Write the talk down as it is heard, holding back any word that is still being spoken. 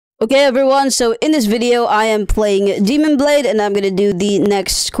Okay everyone, so in this video I am playing Demon Blade and I'm gonna do the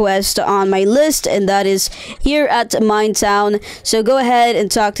next quest on my list, and that is here at Mine Town. So go ahead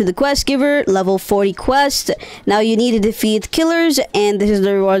and talk to the quest giver, level 40 quest. Now you need to defeat killers and this is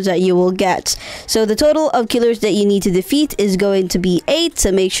the rewards that you will get. So the total of killers that you need to defeat is going to be 8,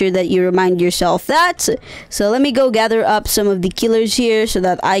 so make sure that you remind yourself that. So let me go gather up some of the killers here so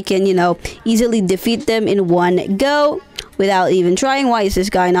that I can, easily defeat them in one go without even trying. Why is this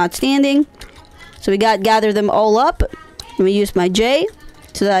guy not standing? So we got gather them all up. Let me use my J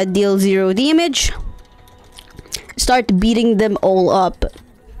so that I deal 0 damage. Start beating them all up.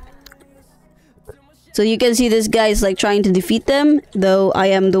 So you can see this guy is like trying to defeat them, though I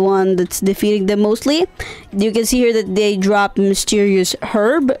am the one that's defeating them mostly. You can see here that they drop mysterious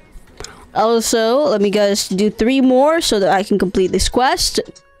herb. Also, let me guys do 3 more so that I can complete this quest.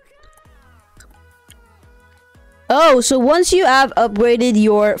 Oh, so once you have upgraded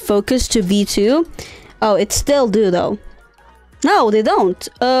your focus to V2, oh, it still do though. No, they don't.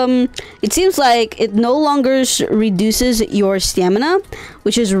 It seems like it no longer reduces your stamina,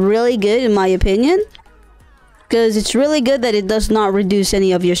 which is really good in my opinion. Because it's really good that it does not reduce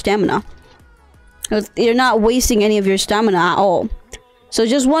any of your stamina. You're not wasting any of your stamina at all. So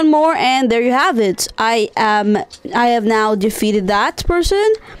just one more and there you have it. I have now defeated that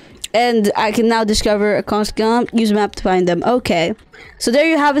person. And I can now discover a constant use map to find them. Okay, so there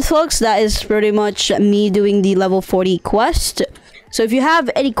you have it folks. That is pretty much me doing the level 40 quest. So if you have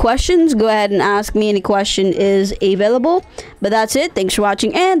any questions, go ahead and ask me. Any question is available. But that's it. Thanks for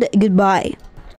watching and goodbye.